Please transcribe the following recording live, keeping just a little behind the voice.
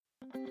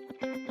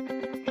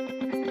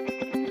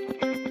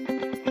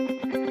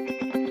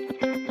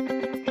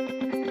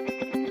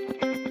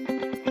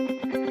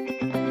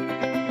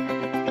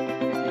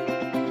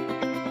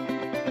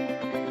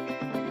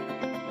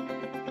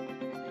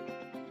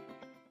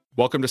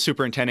Welcome to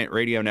Superintendent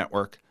Radio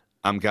Network.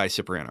 I'm Guy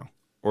Cipriano.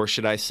 Or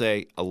should I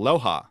say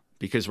aloha,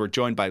 because we're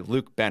joined by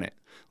Luke Bennett.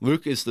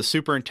 Luke is the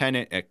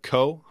superintendent at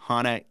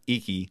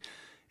Kohanaiki,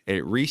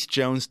 a Reese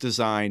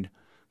Jones-designed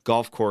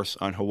golf course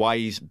on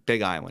Hawaii's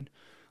Big Island.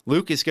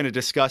 Luke is going to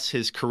discuss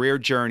his career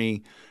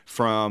journey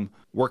from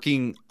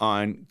working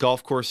on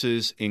golf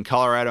courses in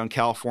Colorado and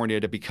California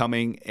to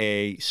becoming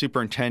a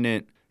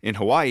superintendent in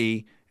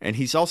Hawaii, and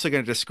he's also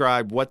going to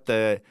describe what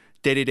the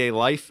day-to-day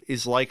life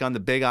is like on the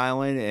Big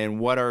Island and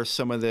what are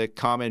some of the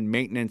common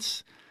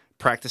maintenance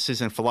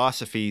practices and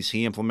philosophies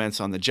he implements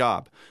on the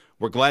job.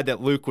 We're glad that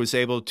Luke was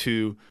able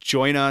to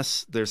join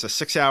us. There's a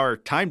 6-hour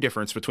time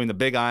difference between the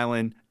Big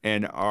Island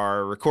and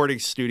our recording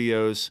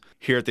studios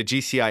here at the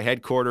GCI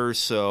headquarters,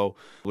 so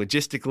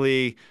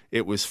logistically,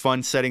 it was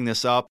fun setting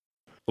this up.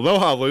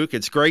 Aloha, Luke.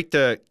 It's great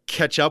to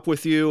catch up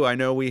with you. I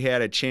know we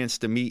had a chance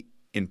to meet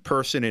in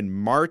person in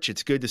March.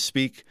 It's good to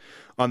speak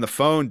on the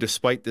phone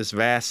despite this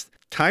vast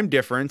time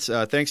difference.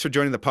 Thanks for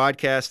joining the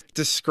podcast.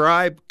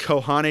 Describe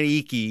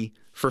Kohanaiki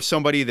for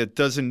somebody that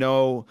doesn't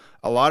know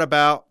a lot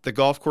about the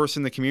golf course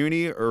in the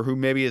community or who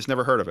maybe has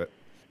never heard of it.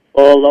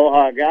 Well,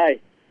 aloha, Guy.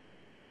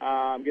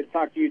 I'm good to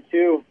talk to you,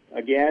 too,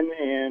 again.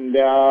 And,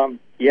 Kohanaiki,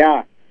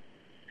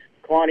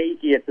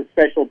 it's a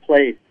special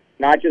place.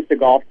 Not just the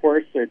golf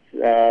course.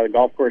 The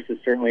golf course is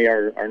certainly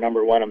our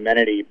number one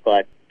amenity.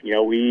 But, you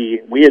know,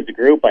 we as a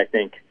group, I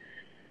think,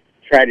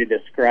 try to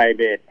describe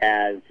it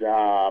as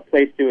a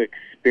place to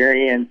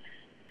experience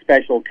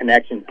special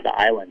connection to the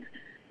island.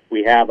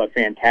 We have a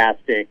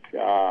fantastic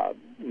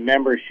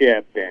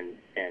membership and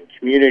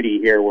community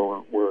here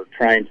where we're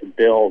trying to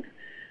build,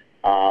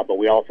 but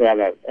we also have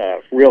a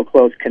real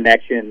close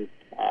connection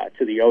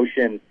to the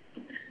ocean.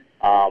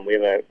 We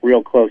have a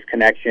real close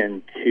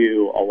connection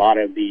to a lot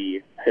of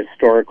the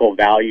historical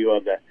value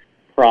of the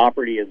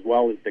property as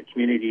well as the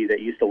community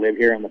that used to live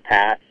here in the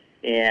past.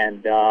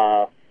 And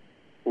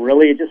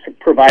really, it just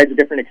provides a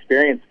different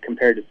experience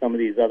compared to some of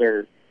these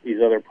other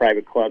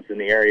private clubs in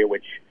the area,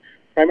 which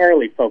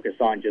primarily focus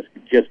on just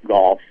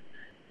golf.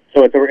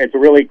 So it's a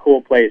really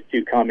cool place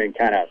to come and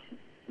kind of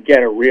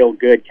get a real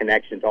good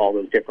connection to all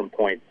those different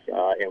points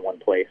in one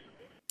place.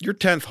 Your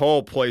 10th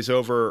hole plays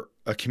over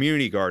a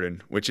community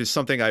garden, which is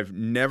something I've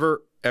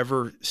never,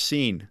 ever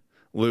seen,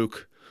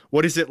 Luke.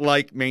 What is it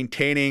like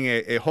maintaining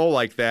a hole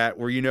like that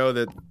where you know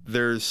that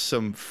there's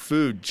some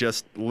food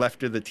just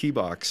left of the tee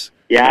box?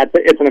 Yeah,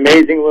 it's an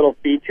amazing little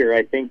feature.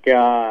 I think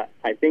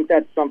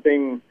that's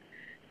something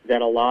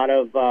that a lot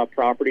of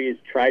properties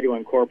try to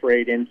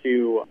incorporate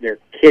into their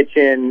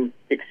kitchen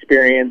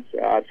experience.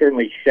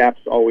 Certainly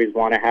chefs always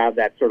want to have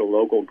that sort of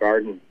local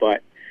garden,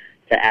 but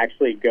to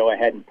actually go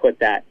ahead and put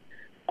that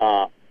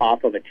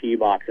off of a tee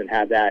box and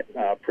have that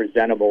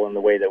presentable in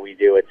the way that we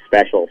do, it's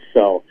special.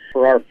 So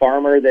for our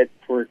farmer that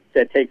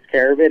takes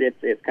care of it,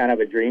 it's kind of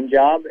a dream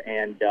job.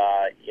 And,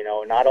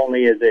 not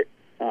only is it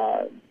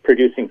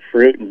producing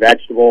fruit and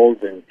vegetables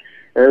and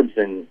herbs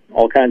and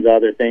all kinds of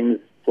other things,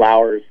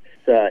 flowers,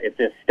 it's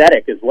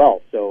aesthetic as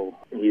well. So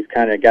he's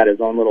kind of got his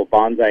own little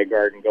bonsai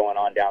garden going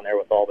on down there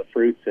with all the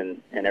fruits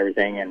and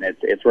everything, and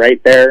it's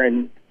right there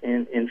in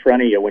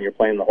front of you when you're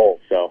playing the hole.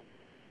 So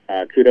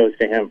kudos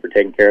to him for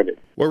taking care of it.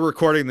 We're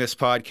recording this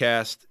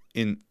podcast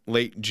in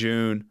late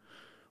June.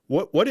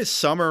 What is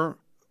summer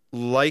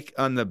like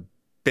on the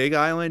Big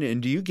Island,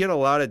 and do you get a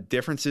lot of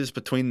differences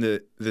between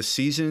the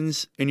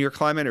seasons in your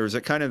climate, or is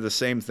it kind of the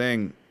same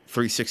thing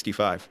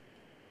 365?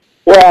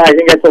 Well, I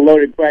think that's a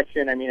loaded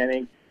question. I mean, I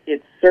think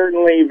it's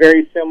certainly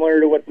very similar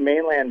to what the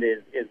mainland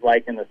is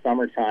like in the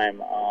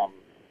summertime.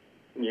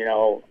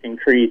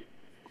 Increased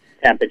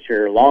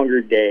temperature,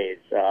 longer days,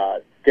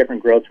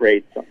 different growth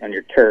rates on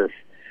your turf,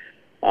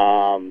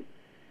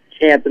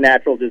 chance of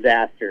natural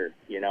disaster,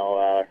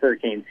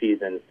 hurricane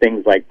season,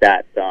 things like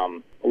that.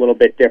 A little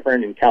bit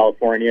different in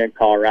California,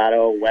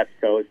 Colorado, West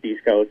Coast,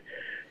 East Coast,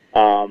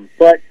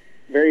 but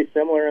very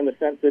similar in the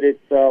sense that it's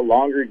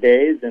longer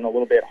days and a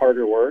little bit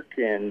harder work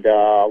and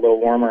a little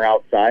warmer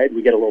outside.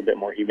 We get a little bit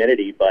more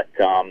humidity, but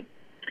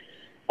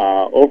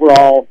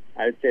overall,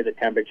 I would say the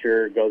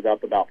temperature goes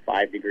up about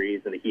 5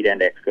 degrees and the heat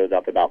index goes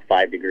up about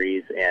 5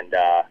 degrees, and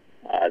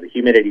the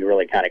humidity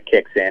really kind of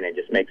kicks in and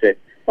just makes it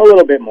a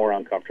little bit more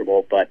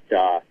uncomfortable, but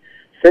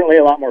certainly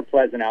a lot more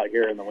pleasant out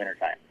here in the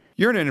wintertime.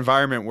 You're in an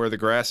environment where the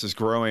grass is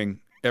growing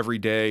every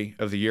day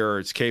of the year.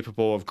 It's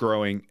capable of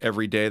growing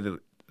every day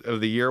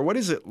of the year. What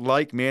is it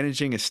like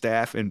managing a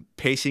staff and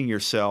pacing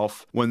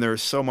yourself when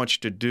there's so much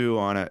to do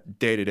on a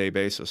day-to-day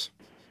basis?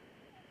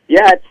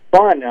 Yeah, it's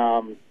fun.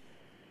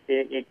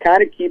 It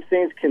kind of keeps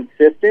things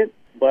consistent,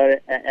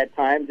 but at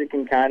times it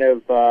can kind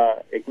of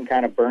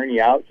burn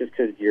you out just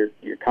because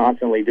you're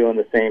constantly doing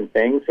the same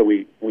thing. So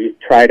we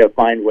try to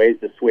find ways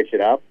to switch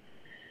it up.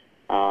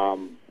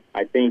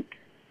 I think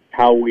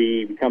how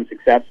we become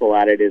successful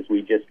at it is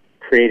we just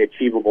create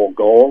achievable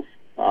goals.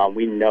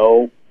 We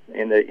know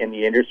in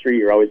the industry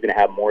you're always going to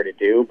have more to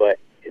do, but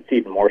it's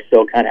even more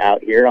so kind of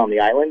out here on the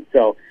island.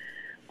 So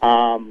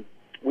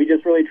we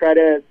just really try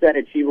to set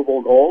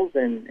achievable goals,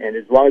 and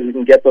as long as we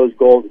can get those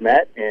goals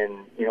met and,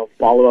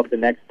 follow up the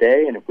next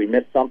day, and if we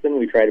miss something,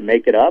 we try to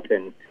make it up.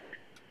 And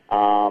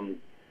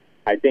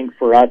I think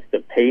for us, the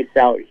pace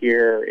out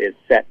here is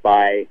set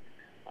by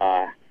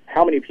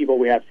how many people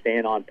we have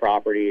staying on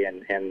property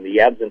and the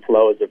ebbs and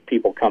flows of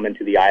people coming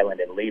to the island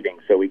and leaving.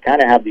 So we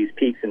kind of have these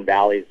peaks and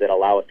valleys that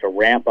allow us to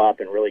ramp up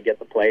and really get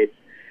the place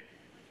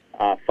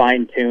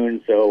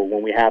fine-tuned. So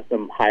when we have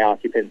some high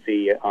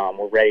occupancy,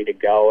 we're ready to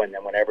go. And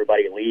then when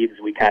everybody leaves,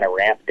 we kind of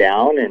ramp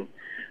down and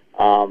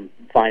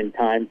find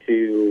time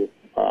to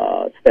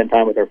spend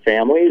time with our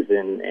families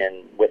and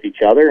with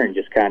each other and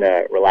just kind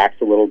of relax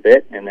a little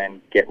bit and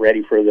then get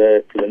ready for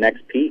the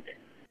next peak.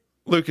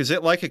 Luke, is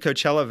it like a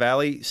Coachella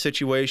Valley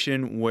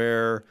situation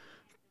where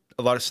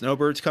a lot of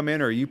snowbirds come in,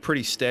 or are you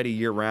pretty steady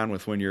year-round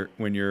with when your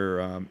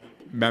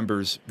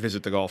members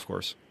visit the golf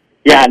course?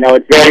 Yeah, no,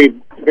 it's very,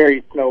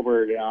 very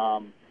snowbird.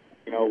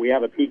 We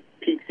have a peak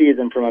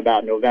season from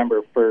about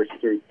November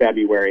 1st through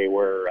February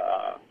where,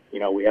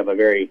 we have a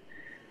very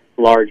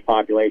large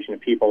population of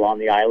people on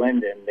the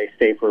island, and they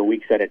stay for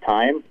weeks at a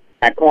time.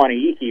 At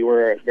Kohanaiki,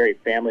 we're a very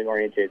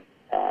family-oriented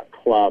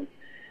club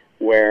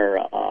where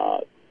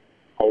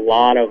a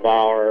lot of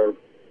our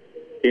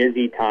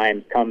busy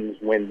times comes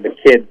when the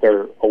kids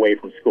are away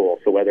from school.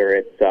 So whether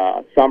it's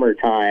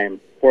summertime,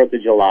 4th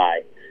of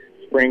July,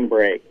 spring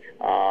break,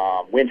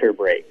 winter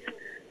break,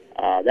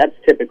 that's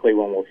typically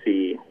when we'll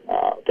see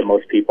the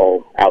most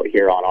people out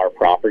here on our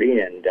property,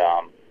 and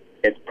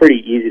it's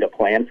pretty easy to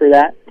plan for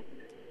that,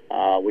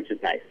 which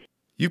is nice.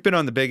 You've been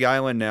on the Big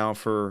Island now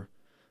for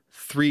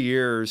 3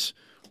 years.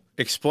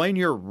 Explain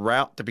your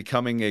route to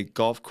becoming a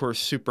golf course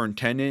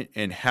superintendent,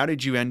 and how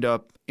did you end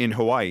up in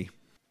Hawaii?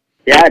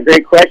 Yeah,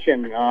 great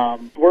question.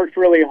 Worked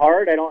really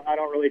hard. I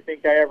don't really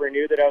think I ever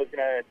knew that I was going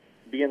to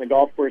be in the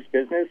golf course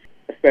business,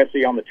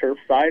 especially on the turf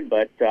side.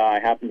 But I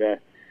happened to,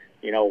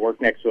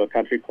 work next to a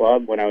country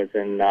club when I was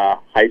in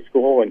high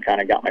school and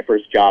kind of got my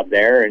first job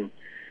there and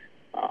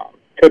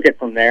took it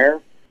from there.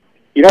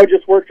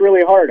 Just worked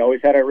really hard.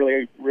 Always had a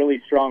really,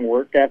 really strong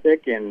work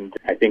ethic, and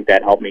I think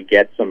that helped me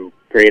get some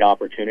great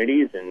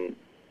opportunities. And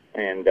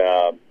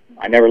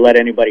I never let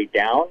anybody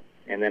down.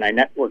 And then I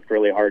networked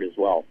really hard as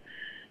well.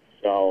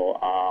 So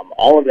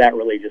all of that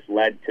really just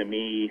led to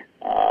me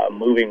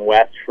moving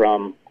west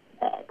from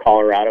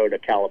Colorado to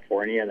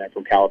California, and then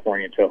from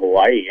California to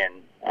Hawaii, and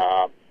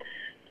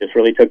just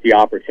really took the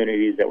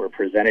opportunities that were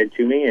presented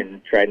to me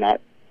and tried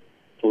not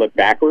to look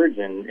backwards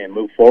and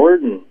move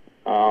forward. And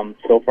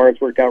so far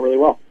it's worked out really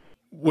well.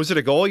 Was it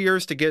a goal of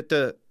yours to get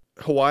to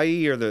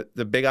Hawaii or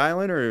the Big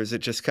Island, or is it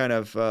just kind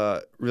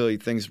of really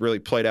things really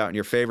played out in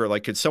your favor?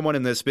 Like, could someone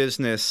in this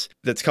business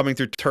that's coming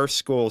through turf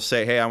school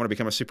say, hey, I want to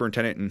become a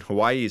superintendent in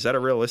Hawaii? Is that a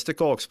realistic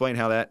goal? Explain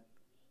how that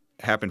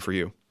happened for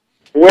you.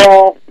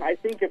 Well, I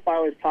think if I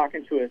was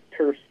talking to a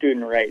turf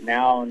student right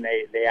now and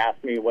they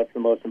asked me what's the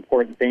most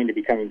important thing to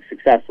becoming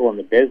successful in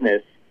the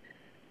business,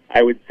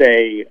 I would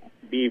say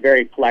be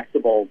very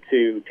flexible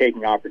to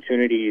taking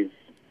opportunities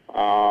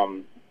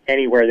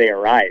anywhere they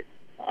arise.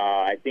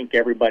 I think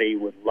everybody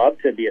would love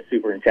to be a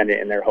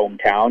superintendent in their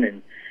hometown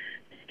and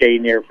stay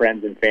near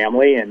friends and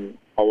family, and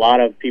a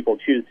lot of people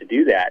choose to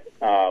do that.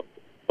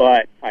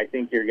 But I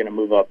think you're going to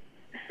move up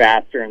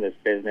faster in this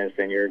business,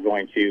 and you're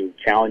going to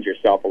challenge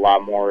yourself a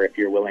lot more if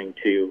you're willing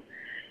to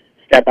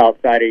step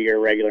outside of your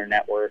regular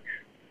network,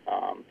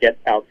 get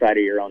outside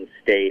of your own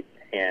state.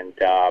 And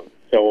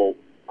so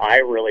I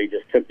really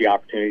just took the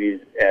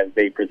opportunities as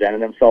they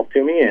presented themselves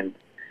to me. And,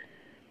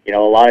 a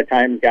lot of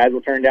times guys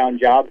will turn down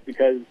jobs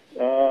because of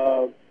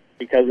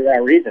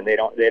that reason. They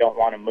don't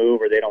want to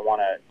move, or they don't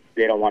want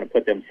to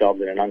put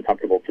themselves in an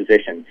uncomfortable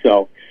position.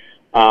 So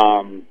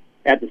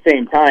at the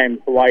same time,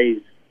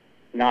 Hawaii's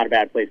not a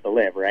bad place to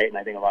live, right? And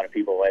I think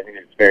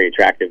it's very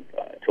attractive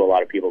to a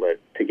lot of people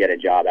to get a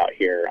job out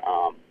here.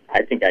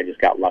 I think I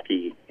just got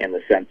lucky in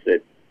the sense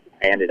that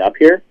I ended up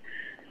here.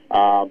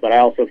 But I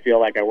also feel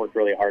like I worked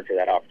really hard for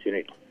that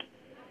opportunity.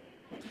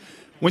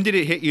 When did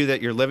it hit you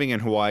that you're living in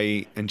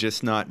Hawaii and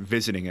just not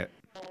visiting it?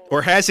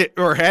 Or has it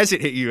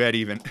hit you, Ed,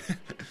 even?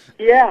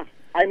 Yeah.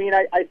 I mean,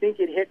 I think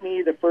it hit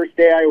me the first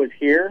day I was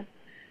here.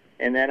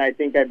 And then I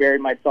think I buried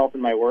myself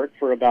in my work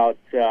for about,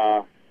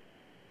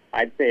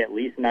 I'd say at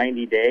least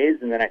 90 days.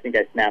 And then I think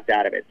I snapped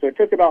out of it. So it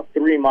took about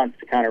 3 months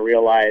to kind of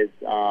realize,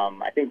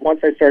 I think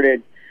once I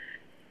started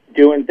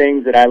doing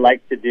things that I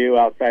like to do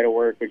outside of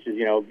work, which is,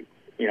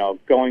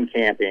 going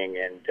camping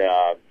and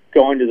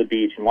going to the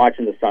beach and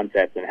watching the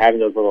sunsets and having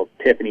those little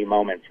epiphany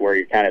moments where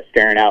you're kind of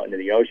staring out into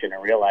the ocean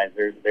and realize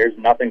there's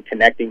nothing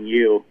connecting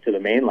you to the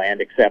mainland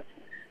except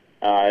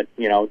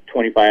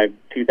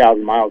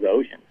 2,000 miles of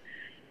ocean.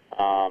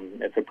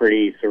 It's a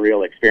pretty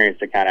surreal experience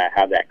to kind of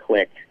have that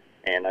click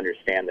and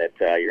understand that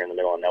you're in the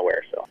middle of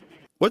nowhere. So,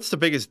 what's the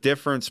biggest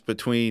difference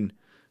between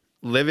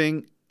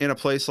living in a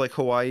place like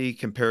Hawaii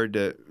compared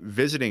to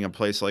visiting a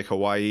place like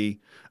Hawaii?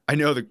 I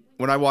know that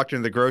when I walked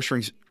into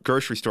the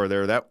grocery store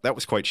there, that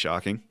was quite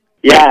shocking.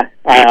 Yeah,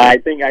 I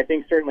think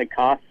certainly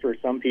costs for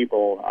some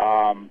people.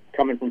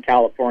 Coming from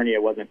California,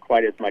 it wasn't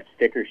quite as much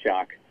sticker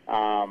shock.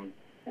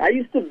 I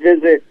used to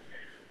visit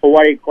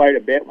Hawaii quite a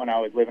bit when I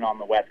was living on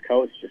the West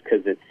Coast, just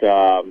because it's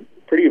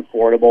pretty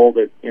affordable.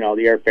 The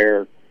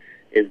airfare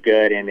is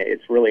good, and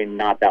it's really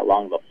not that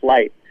long of a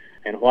flight.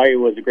 And Hawaii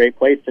was a great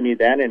place to me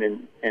then.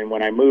 And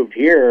when I moved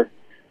here,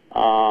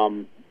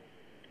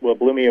 what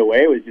blew me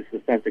away was just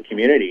the sense of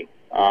community.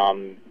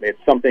 It's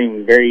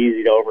something very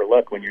easy to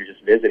overlook when you're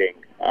just visiting.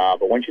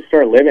 But once you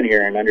start living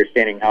here and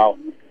understanding how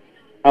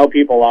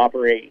people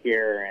operate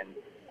here and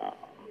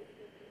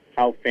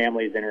how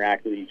families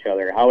interact with each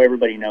other, how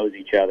everybody knows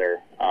each other,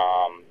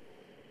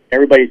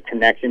 everybody's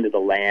connection to the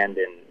land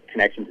and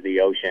connection to the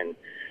ocean,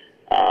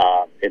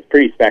 it's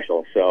pretty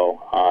special.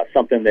 So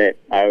something that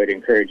I would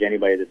encourage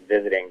anybody that's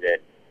visiting to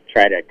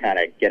try to kind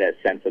of get a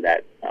sense of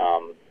that.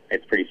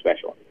 It's pretty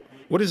special.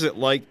 What is it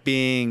like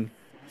being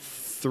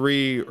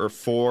 3 or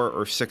 4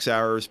 or 6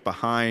 hours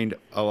behind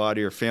a lot of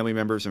your family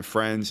members and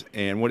friends?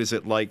 And what is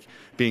it like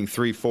being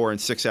 3, 4, and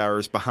 6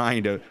 hours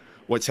behind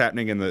what's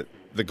happening in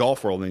the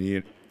golf world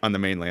on the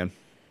mainland?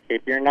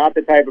 If you're not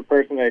the type of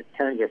person that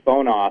turns their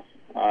phone off,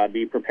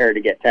 be prepared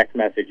to get text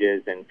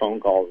messages and phone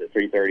calls at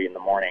 3:30 in the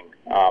morning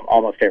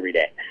almost every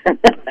day.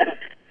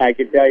 I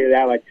can tell you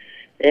that much.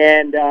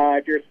 And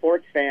if you're a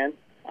sports fan,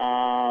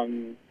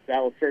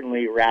 that will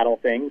certainly rattle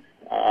things.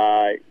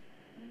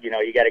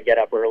 You got to get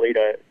up early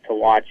to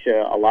watch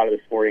a lot of the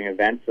sporting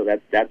events, so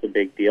that's a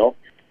big deal.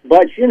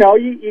 But,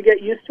 you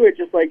get used to it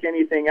just like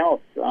anything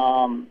else.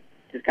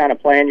 Just kind of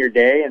plan your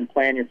day and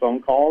plan your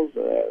phone calls.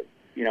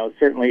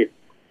 Certainly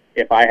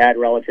if I had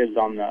relatives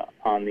on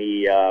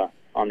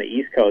the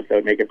East Coast, that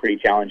would make it pretty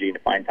challenging to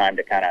find time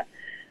to kind of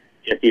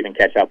just even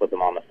catch up with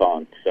them on the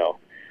phone. So,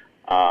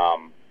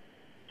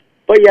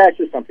 but yeah, it's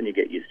just something you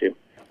get used to.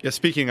 Yeah,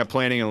 speaking of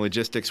planning and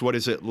logistics, what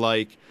is it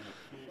like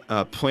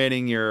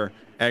planning your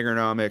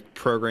agronomic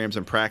programs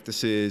and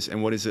practices,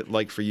 and what is it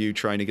like for you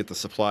trying to get the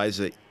supplies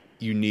that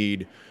you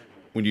need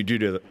when you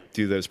do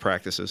those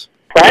practices?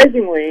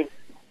 Surprisingly,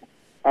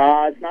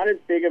 it's not as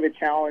big of a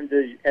challenge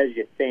as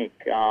you think.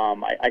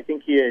 I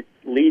think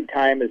lead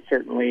time is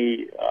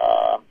certainly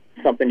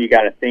something you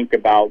got to think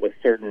about with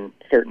certain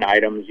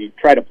items. You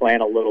try to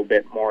plan a little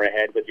bit more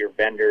ahead with your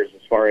vendors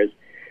as far as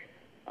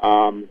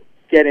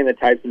getting the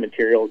types of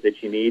materials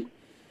that you need,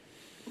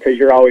 because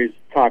you're always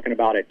talking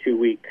about a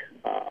 2-week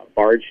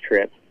barge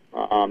trip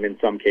in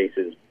some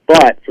cases.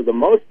 But for the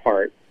most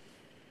part,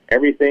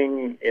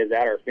 everything is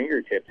at our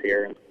fingertips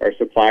here. Our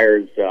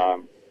suppliers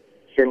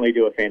certainly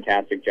do a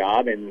fantastic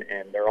job, and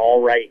they're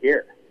all right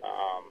here.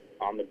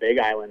 On the Big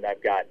Island,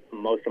 I've got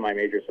most of my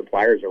major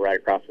suppliers are right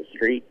across the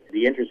street.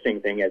 The interesting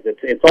thing is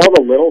it's all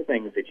the little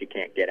things that you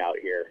can't get out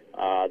here.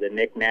 The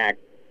knick-knack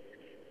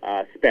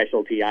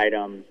specialty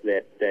items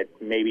that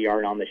maybe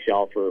aren't on the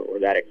shelf or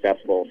that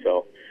accessible.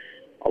 So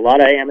a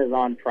lot of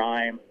Amazon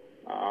Prime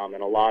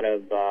and a lot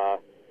of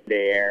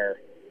day-air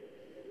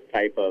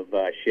type of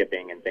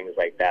shipping and things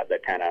like that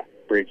kind of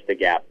bridge the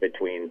gap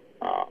between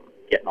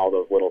getting all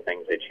those little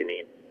things that you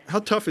need. How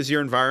tough is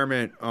your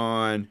environment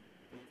on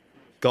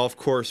golf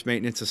course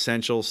maintenance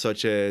essentials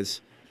such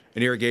as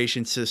an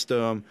irrigation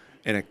system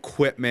and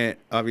equipment?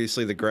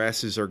 Obviously, the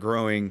grasses are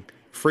growing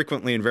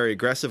frequently and very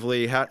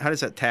aggressively. How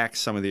does that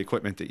tax some of the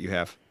equipment that you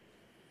have?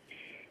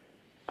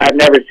 I've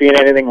never seen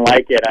anything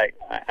like it.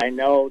 I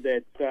know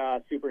that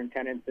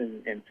superintendents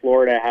in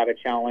Florida have a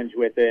challenge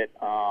with it.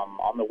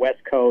 On the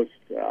West Coast,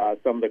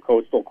 some of the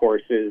coastal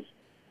courses,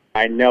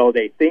 I know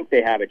they think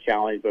they have a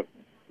challenge, but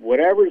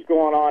whatever's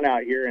going on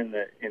out here in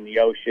the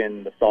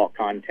ocean, the salt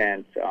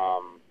content,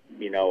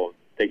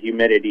 the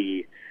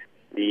humidity,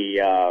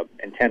 the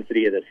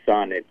intensity of the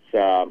sun,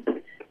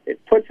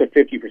 it puts a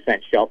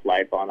 50% shelf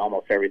life on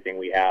almost everything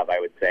we have, I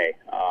would say.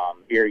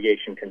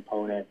 Irrigation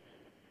components,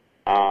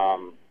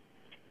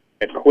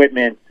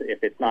 equipment,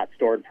 if it's not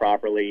stored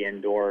properly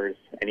indoors,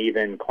 and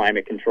even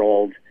climate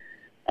controlled,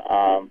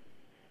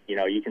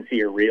 you can see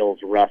your reels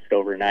rust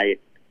overnight.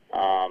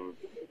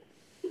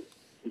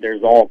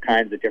 There's all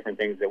kinds of different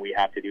things that we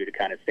have to do to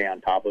kind of stay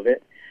on top of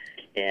it.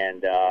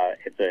 And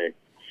it's a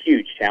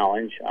huge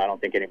challenge. I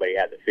don't think anybody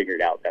has it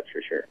figured out, that's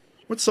for sure.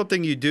 What's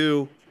something you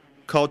do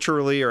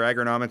culturally or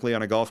agronomically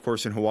on a golf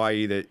course in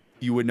Hawaii that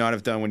you would not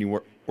have done when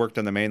you worked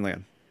on the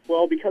mainland?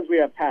 Well, because we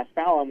have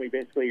Paspalum, we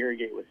basically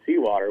irrigate with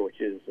seawater,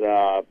 which is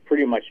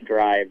pretty much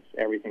drives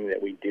everything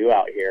that we do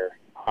out here.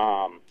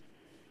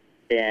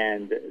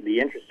 And the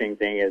interesting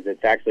thing is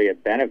it's actually a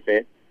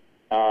benefit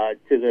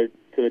to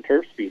the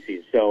turf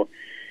species. So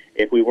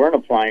if we weren't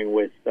applying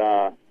with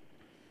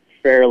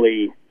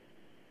fairly,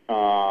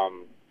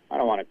 I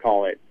don't want to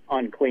call it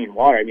unclean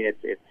water, I mean,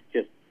 it's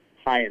just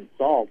high in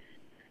salts,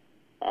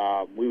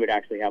 we would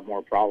actually have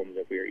more problems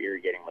if we were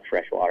irrigating with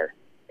fresh water.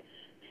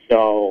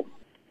 So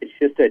it's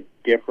just a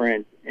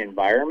different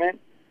environment,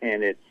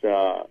 and it's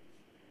a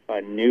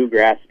new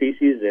grass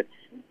species that's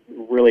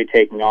really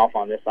taking off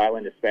on this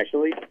island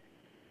especially.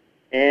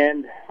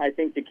 And I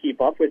think to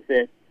keep up with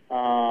it,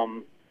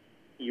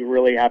 you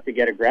really have to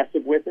get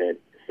aggressive with it.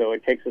 So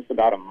it takes us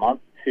about a month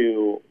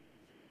to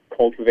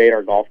cultivate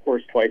our golf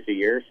course twice a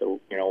year. So,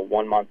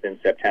 1 month in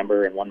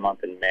September and 1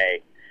 month in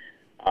May.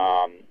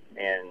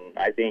 And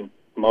I think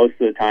most of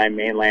the time,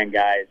 mainland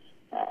guys,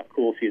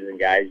 cool season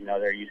guys,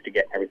 they're used to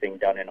getting everything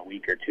done in a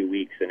week or 2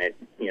 weeks, and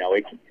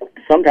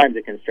sometimes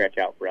it can stretch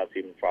out for us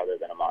even farther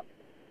than a month.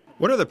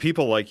 What are the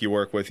people like you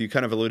work with? You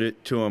kind of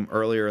alluded to them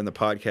earlier in the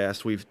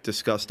podcast. We've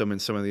discussed them in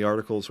some of the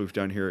articles we've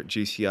done here at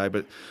GCI,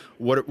 but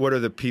what are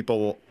the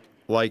people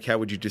like? How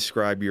would you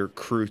describe your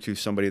crew to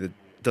somebody that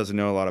doesn't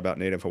know a lot about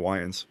Native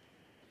Hawaiians?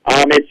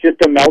 It's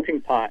just a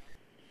melting pot.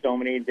 So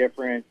many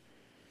different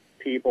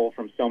people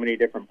from so many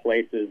different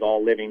places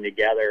all living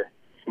together,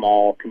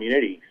 small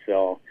community.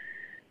 So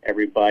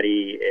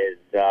everybody is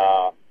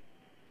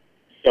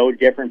so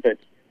different,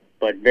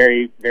 but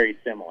very, very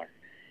similar.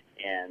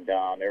 And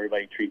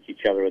everybody treats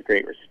each other with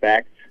great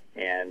respect.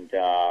 And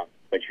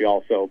but you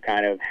also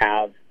kind of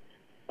have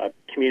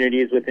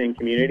communities within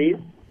communities,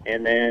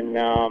 and then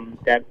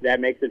that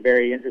makes it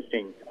very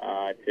interesting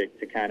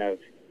to kind of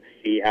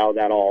see how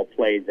that all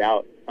plays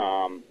out.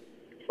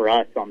 For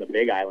us on the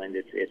Big Island,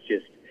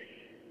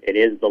 it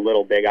is the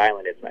little Big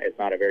Island. It's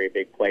not a very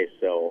big place,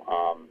 so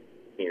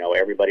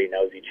everybody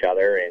knows each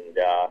other, and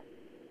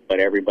but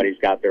everybody's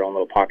got their own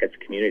little pockets of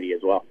community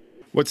as well.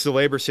 What's the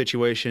labor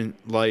situation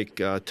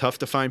like? Tough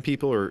to find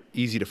people or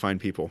easy to find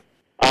people?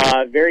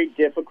 Very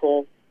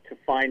difficult to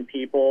find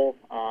people,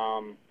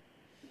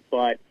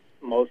 but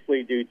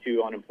mostly due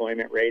to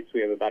unemployment rates.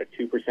 We have about a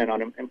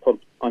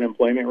 2%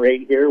 unemployment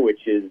rate here,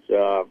 which is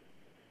a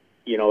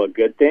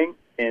good thing.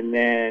 And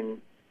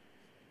then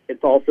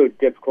it's also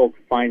difficult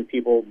to find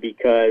people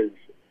because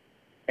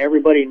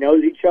everybody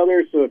knows each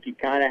other. So if you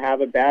kind of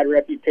have a bad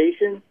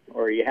reputation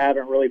or you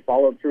haven't really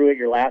followed through at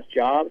your last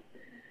job,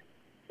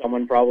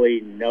 someone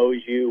probably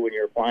knows you when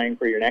you're applying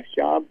for your next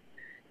job.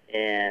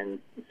 And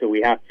so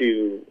we have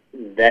to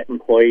vet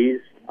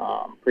employees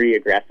pretty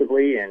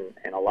aggressively, and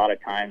a lot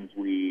of times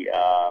we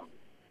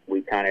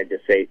kind of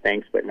just say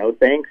thanks but no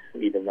thanks,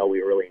 even though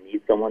we really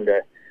need someone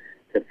to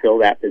fill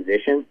that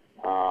position.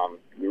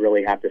 You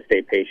really have to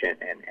stay patient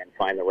and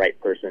find the right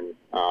person,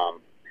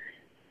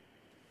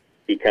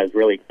 because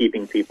really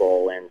keeping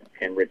people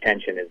and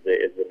retention is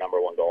the number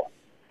one goal.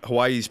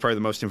 Hawaii is probably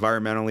the most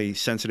environmentally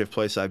sensitive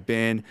place I've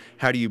been.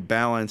 How do you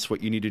balance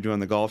what you need to do on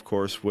the golf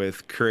course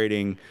with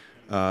creating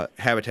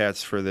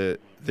habitats for the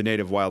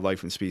native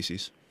wildlife and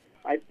species?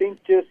 I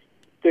think just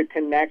the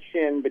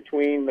connection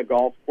between the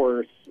golf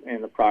course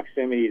and the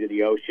proximity to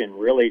the ocean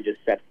really just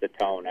sets the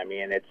tone. I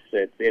mean,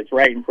 it's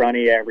right in front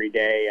of you every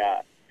day.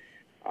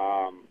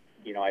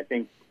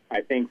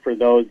 I think for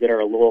those that are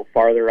a little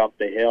farther up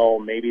the hill,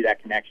 maybe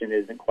that connection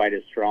isn't quite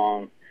as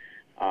strong.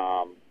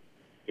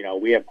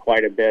 We have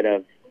quite a bit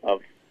of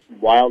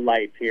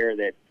wildlife here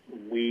that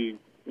we,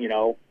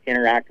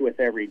 interact with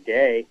every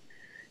day.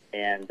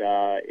 And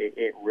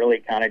it really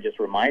kind of just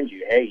reminds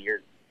you, hey,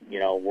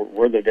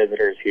 we're the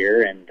visitors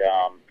here, and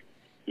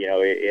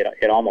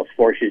it almost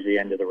forces you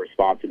into the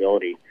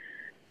responsibility.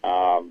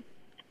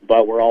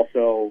 But we're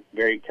also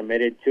very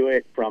committed to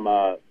it from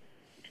a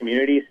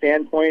community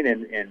standpoint,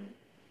 and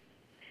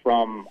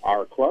from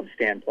our club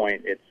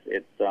standpoint, it's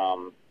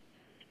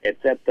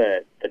at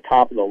the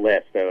top of the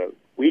list.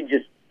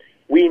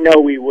 We know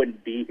we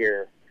wouldn't be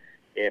here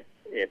if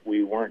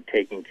we weren't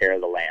taking care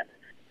of the land.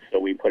 So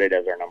we put it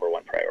as our number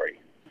one priority.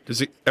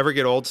 Does it ever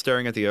get old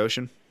staring at the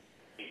ocean?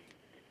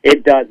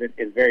 It does.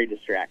 It's very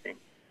distracting.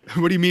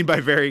 What do you mean by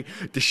very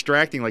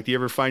distracting? Like, do you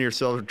ever find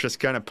yourself just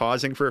kind of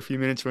pausing for a few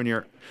minutes when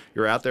you're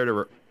out there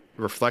to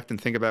reflect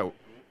and think about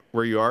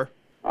where you are?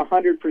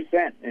 100%.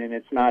 And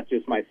it's not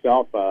just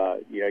myself.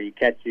 You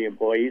catch the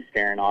employees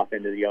staring off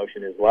into the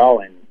ocean as well.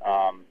 And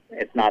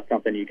it's not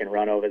something you can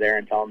run over there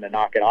and tell them to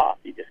knock it off.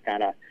 You just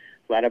kind of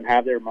let them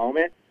have their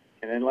moment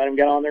and then let them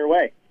get on their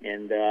way.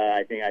 And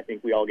I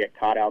think we all get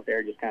caught out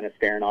there just kind of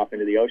staring off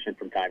into the ocean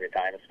from time to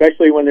time,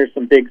 especially when there's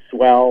some big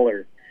swell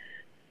or,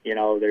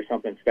 there's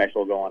something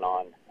special going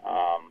on.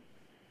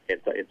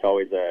 It's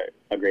always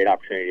a great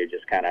opportunity to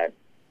just kind of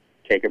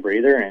take a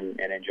breather and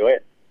enjoy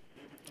it.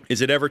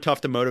 Is it ever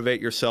tough to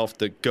motivate yourself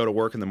to go to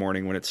work in the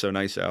morning when it's so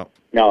nice out?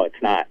 No,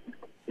 it's not.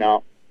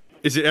 No.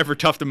 Is it ever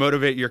tough to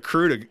motivate your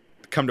crew to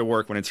come to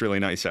work when it's really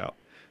nice out?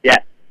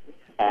 Yes.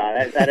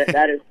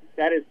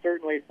 That is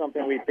certainly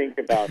something we think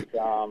about.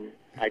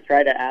 I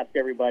try to ask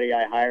everybody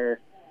I hire,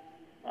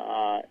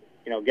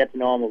 get to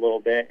know them a little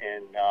bit,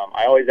 and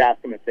I always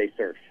ask them if they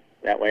surf.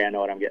 That way I know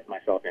what I'm getting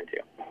myself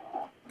into.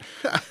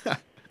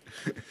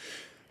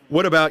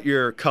 What about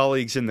your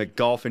colleagues in the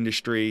golf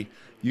industry?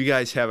 You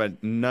guys have a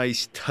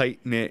nice,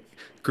 tight-knit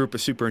group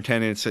of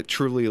superintendents that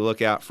truly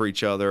look out for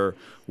each other.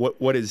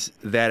 What is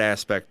that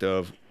aspect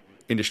of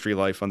industry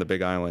life on the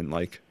Big Island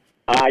like?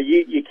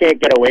 You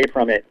can't get away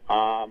from it.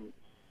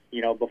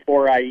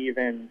 Before I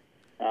even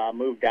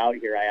moved out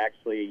here, I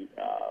actually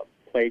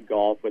played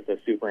golf with the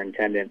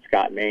superintendent,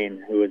 Scott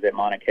Main, who was at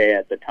Mauna Kea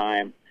at the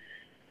time.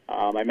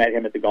 I met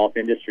him at the golf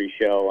industry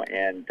show,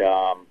 and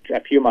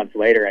a few months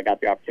later, I got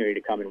the opportunity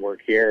to come and work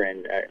here,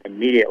 and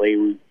immediately,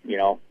 we,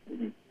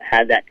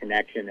 had that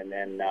connection. And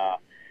then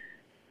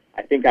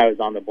I think I was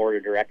on the board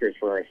of directors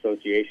for our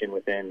association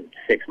within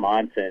 6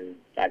 months, and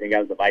I think I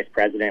was the vice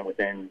president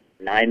within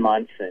 9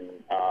 months. And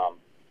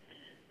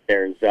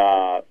there's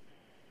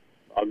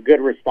a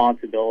good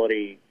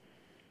responsibility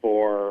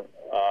for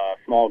a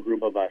small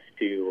group of us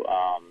to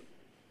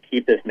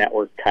keep this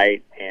network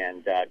tight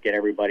and get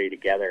everybody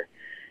together.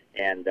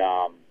 And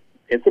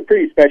it's a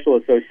pretty special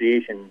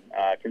association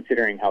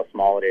considering how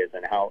small it is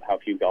and how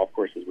few golf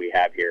courses we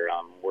have here.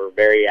 We're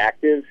very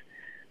active,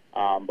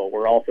 but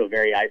we're also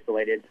very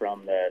isolated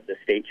from the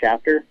state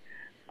chapter.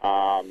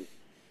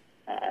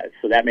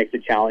 So that makes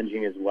it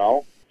challenging as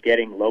well.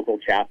 Getting local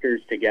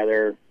chapters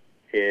together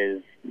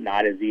is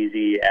not as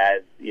easy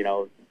as,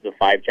 the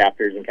 5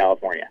 chapters in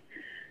California.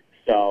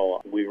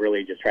 So we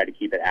really just try to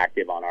keep it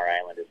active on our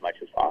island as much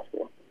as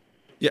possible.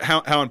 Yeah,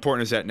 how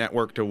important is that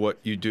network to what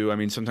you do? I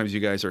mean, sometimes you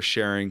guys are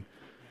sharing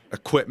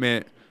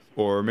equipment,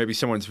 or maybe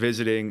someone's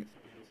visiting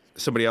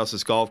somebody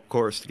else's golf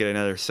course to get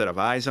another set of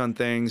eyes on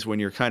things. When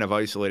you're kind of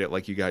isolated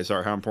like you guys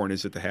are, how important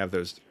is it to have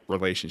those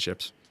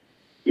relationships?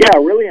 Yeah,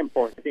 really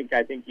important.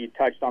 I think you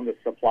touched on the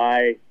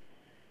supply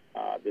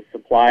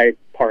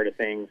part of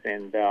things,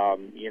 and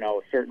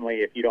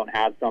certainly if you don't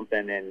have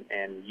something and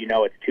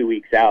it's 2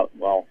 weeks out,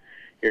 well,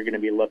 you're going to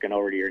be looking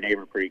over to your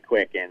neighbor pretty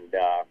quick, and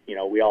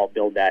we all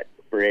build that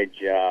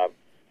bridge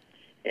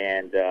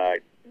and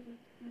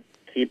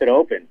keep it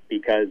open,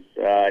 because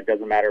it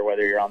doesn't matter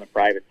whether you're on the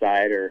private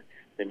side or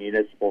the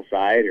municipal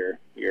side or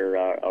you're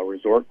a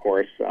resort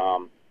course.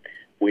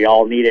 We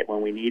all need it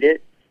when we need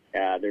it.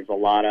 There's a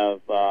lot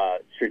of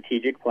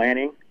strategic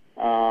planning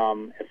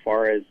as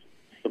far as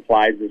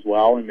supplies as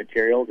well and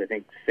materials. I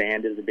think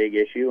sand is a big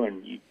issue,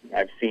 and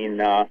I've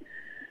seen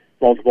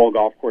multiple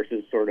golf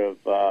courses sort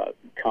of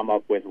come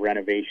up with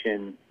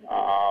renovation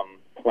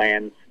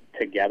plans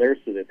together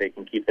so that they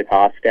can keep the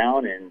costs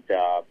down. And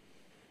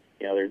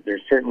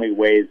there's certainly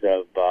ways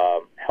of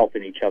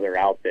helping each other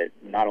out that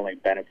not only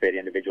benefit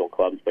individual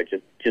clubs, but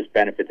just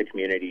benefit the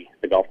community,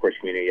 the golf course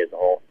community as a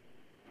whole.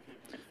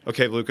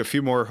 Okay, Luke, a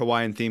few more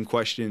Hawaiian-themed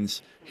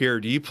questions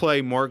here. Do you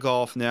play more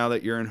golf now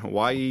that you're in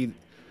Hawaii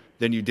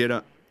than you did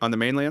on the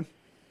mainland?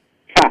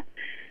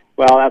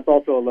 Well, that's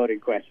also a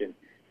loaded question.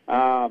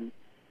 I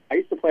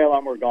used to play a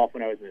lot more golf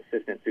when I was an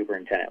assistant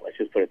superintendent. Let's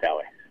just put it that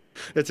way.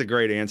 That's a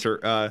great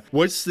answer.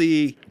 What's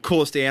the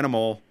coolest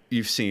animal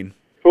you've seen?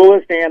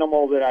 Coolest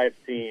animal that I've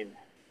seen?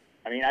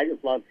 I mean, I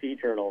just love sea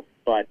turtles,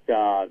 but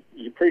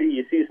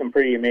you see some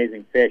pretty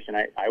amazing fish, and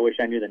I wish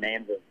I knew the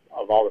names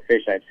of all the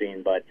fish I've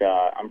seen, but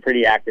I'm a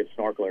pretty active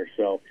snorkeler,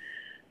 so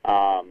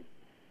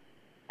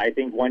I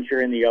think once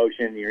you're in the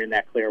ocean, you're in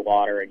that clear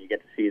water, and you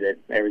get to see that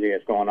everything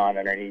that's going on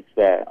underneath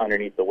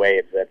the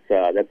waves.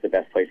 That's the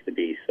best place to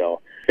be. So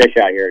fish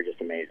out here are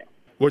just amazing.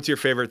 What's your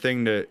favorite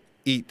thing to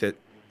eat that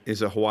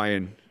is a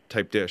Hawaiian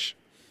type dish?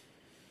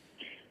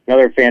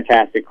 Another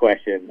fantastic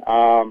question.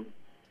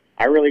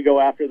 I really go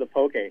after the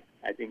poke.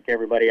 I think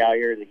everybody out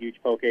here is a huge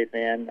poke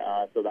fan.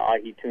 So the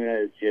ahi tuna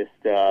is just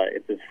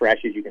it's as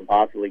fresh as you can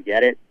possibly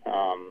get it.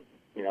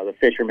 The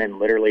fishermen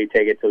literally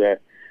take it to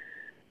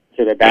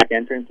the back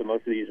entrance of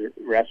most of these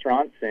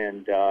restaurants,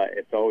 and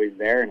it's always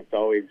there, and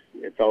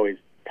it's always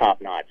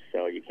top notch.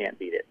 So you can't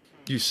beat it.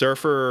 Do you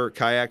surfer,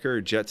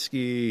 kayaker, jet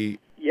ski?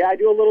 Yeah, I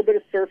do a little bit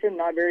of surfing.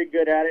 Not very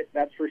good at it,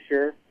 that's for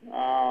sure.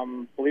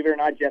 Believe it or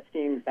not, jet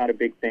skiing is not a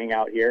big thing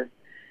out here,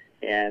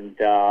 and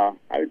I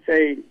would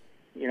say,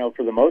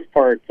 for the most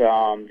part,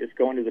 just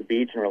going to the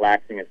beach and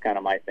relaxing is kind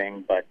of my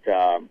thing. But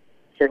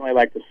certainly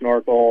like to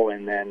snorkel,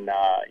 and then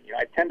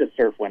I tend to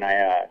surf when I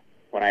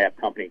have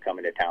company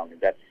coming to town.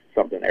 That's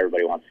something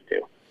everybody wants to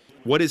do.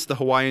 What is the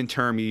Hawaiian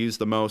term you use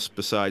the most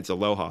besides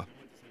aloha?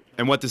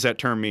 And what does that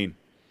term mean?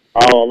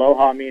 Oh,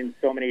 aloha means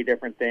so many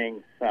different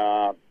things.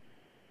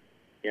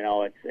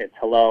 It's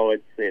hello,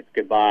 it's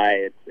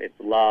goodbye, it's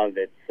love,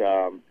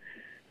 it's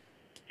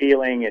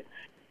feeling.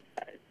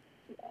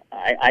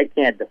 I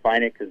can't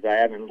define it because I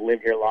haven't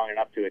lived here long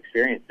enough to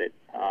experience it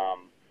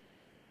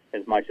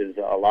as much as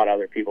a lot of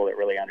other people that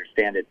really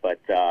understand it. But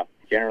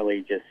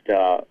generally, just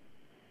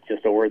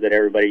a word that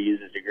everybody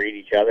uses to greet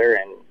each other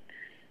and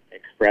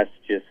express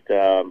just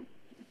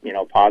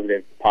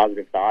positive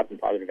thoughts and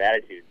positive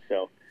attitudes.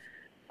 So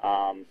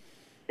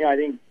I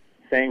think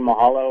saying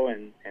mahalo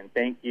and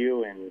thank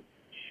you and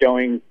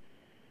showing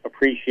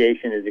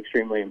appreciation is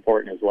extremely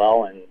important as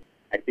well. And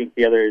I think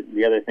the other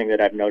thing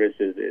that I've noticed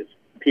is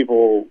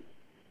people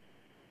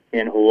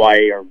in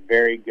Hawaii are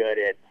very good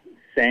at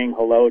saying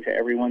hello to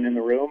everyone in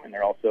the room, and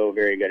they're also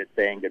very good at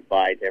saying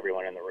goodbye to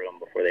everyone in the room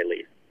before they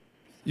leave.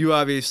 You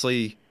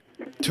obviously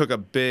took a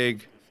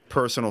big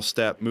personal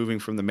step moving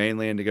from the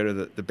mainland to go to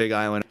the Big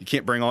Island. You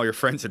can't bring all your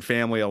friends and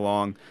family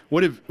along.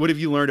 What have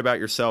you learned about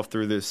yourself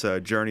through this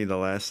journey the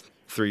last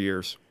 3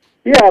 years?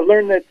 Yeah, I've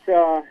learned that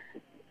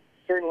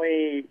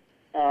certainly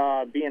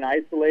being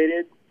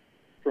isolated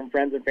from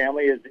friends and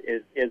family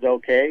is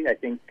okay. I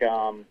think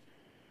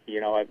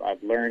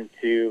I've learned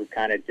to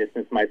kind of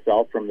distance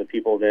myself from the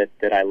people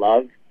that I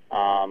love,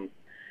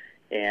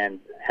 and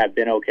have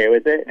been okay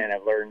with it. And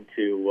I've learned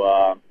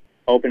to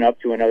open up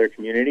to another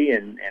community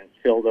and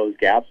fill those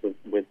gaps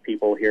with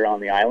people here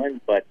on the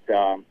island. But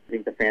I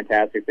think the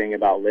fantastic thing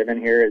about living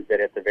here is that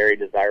it's a very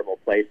desirable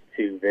place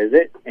to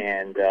visit,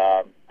 and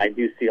I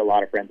do see a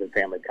lot of friends and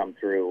family come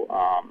through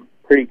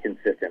pretty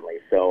consistently.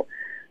 So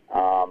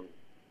I'm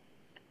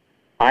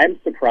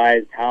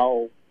surprised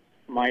how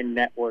my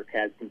network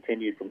has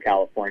continued from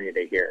California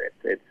to here.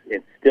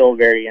 It's still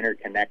very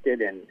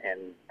interconnected, and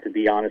to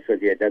be honest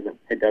with you, it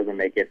doesn't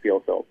make me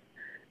feel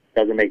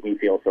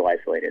so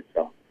isolated.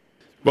 So,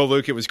 well,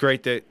 Luke, it was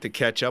great to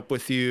catch up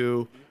with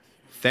you.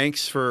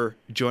 Thanks for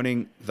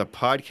joining the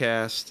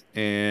podcast,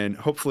 and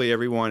hopefully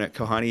everyone at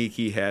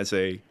Kohanaiki has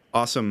a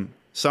awesome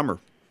summer.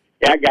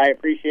 Yeah, Guy,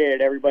 appreciate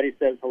it. Everybody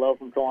says hello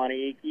from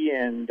Kohanaiki,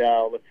 and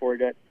look forward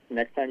to it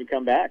next time you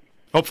come back.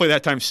 Hopefully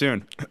that time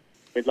soon.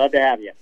 We'd love to have you.